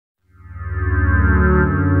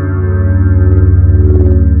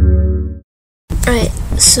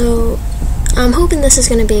So, I'm hoping this is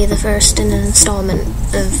going to be the first in an installment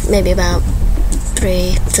of maybe about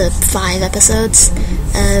 3 to 5 episodes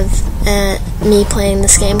of me playing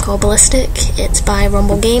this game called Ballistic. It's by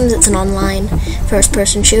RumbleGames. It's an online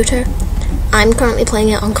first-person shooter. I'm currently playing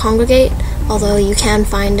it on Congregate, although you can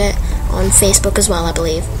find it on Facebook as well, I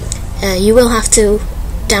believe. You will have to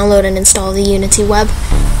download and install the Unity web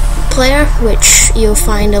player, which you'll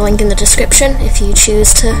find a link in the description if you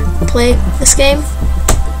choose to play this game.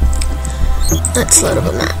 Let's load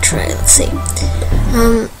up a match, right, let's see.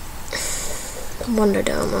 Wonder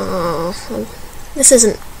Dome, oh, this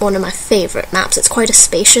isn't one of my favourite maps. It's quite a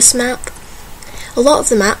spacious map. A lot of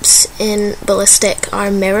the maps in Ballistic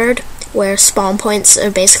are mirrored, where spawn points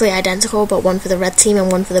are basically identical, but one for the red team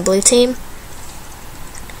and one for the blue team.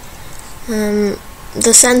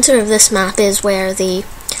 The centre of this map is where the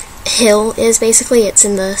hill is, basically. It's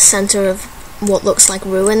in the centre of what looks like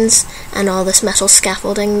ruins, and all this metal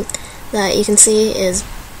scaffolding that you can see is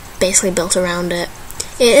basically built around it.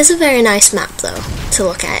 It is a very nice map, though, to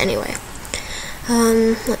look at anyway.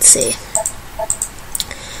 Let's see.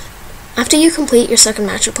 After you complete your second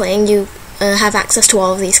match of playing, you have access to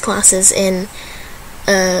all of these classes in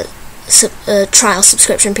a trial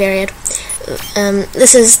subscription period.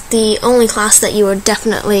 This is the only class that you are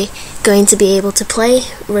definitely going to be able to play,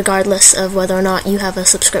 regardless of whether or not you have a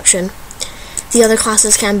subscription. The other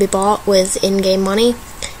classes can be bought with in-game money.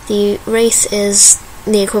 The Wraith is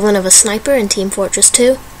the equivalent of a sniper in Team Fortress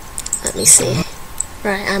 2. Let me see.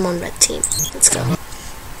 Right, I'm on red team. Let's go.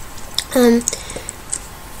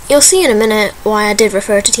 You'll see in a minute why I did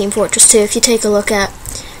refer to Team Fortress 2. If you take a look at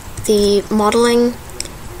the modeling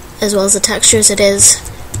as well as the textures, it is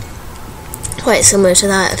quite similar to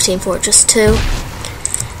that of Team Fortress 2.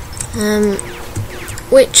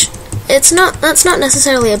 Which, that's not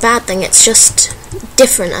necessarily a bad thing, it's just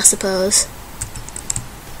different, I suppose.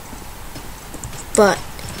 But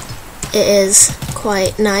it is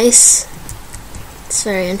quite nice. It's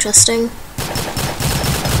very interesting.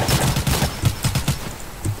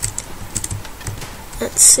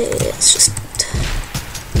 Let's see, it's just...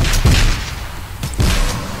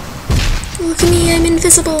 Look at me, I'm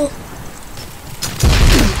invisible!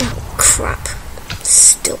 Oh, crap.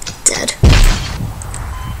 Still dead.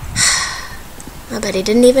 I bet he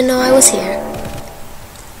didn't even know I was here.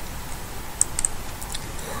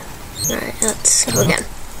 Alright, let's go again.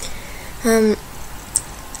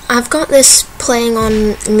 I've got this playing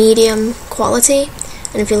on medium quality,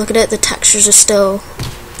 and if you look at it, the textures are still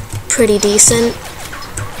pretty decent.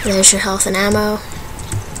 There's your health and ammo.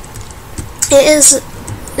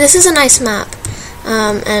 This is a nice map,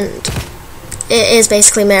 and it is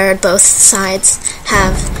basically mirrored. Both sides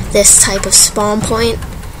have this type of spawn point.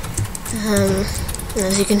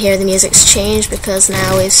 As you can hear, the music's changed because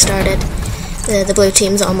now we've started. The blue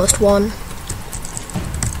team's almost won.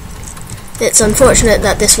 It's unfortunate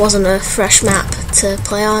that this wasn't a fresh map to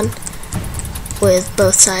play on, with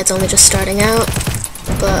both sides only just starting out,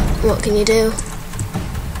 but what can you do?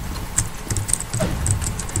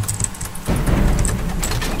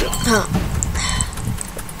 Oh.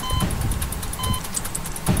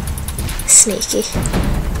 Sneaky.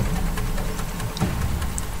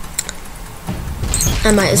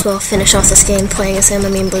 I might as well finish off this game playing as him. I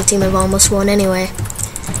mean, blue team have almost won anyway.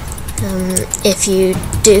 If you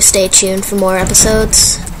do stay tuned for more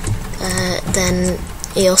episodes, then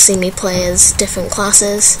you'll see me play as different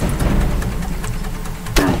classes.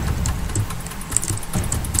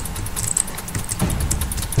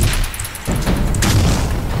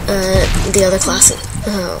 The other classes...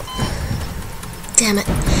 Oh. Damn it.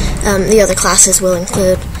 The other classes will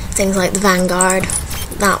include things like the Vanguard,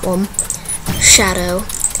 that one, Shadow,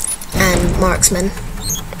 and Marksman.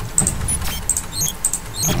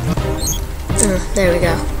 There we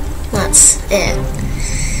go. That's it.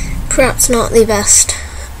 Perhaps not the best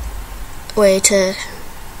way to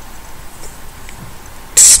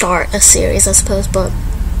start a series, I suppose, but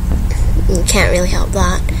you can't really help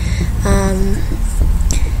that.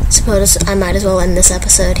 Suppose I might as well end this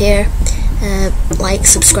episode here. Like,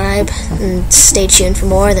 subscribe, and stay tuned for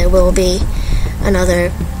more. There will be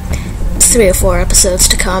another 3 or 4 episodes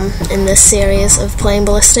to come in this series of playing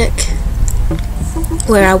Ballistic,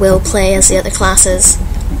 where I will play as the other classes.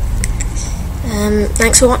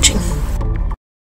 Thanks for watching.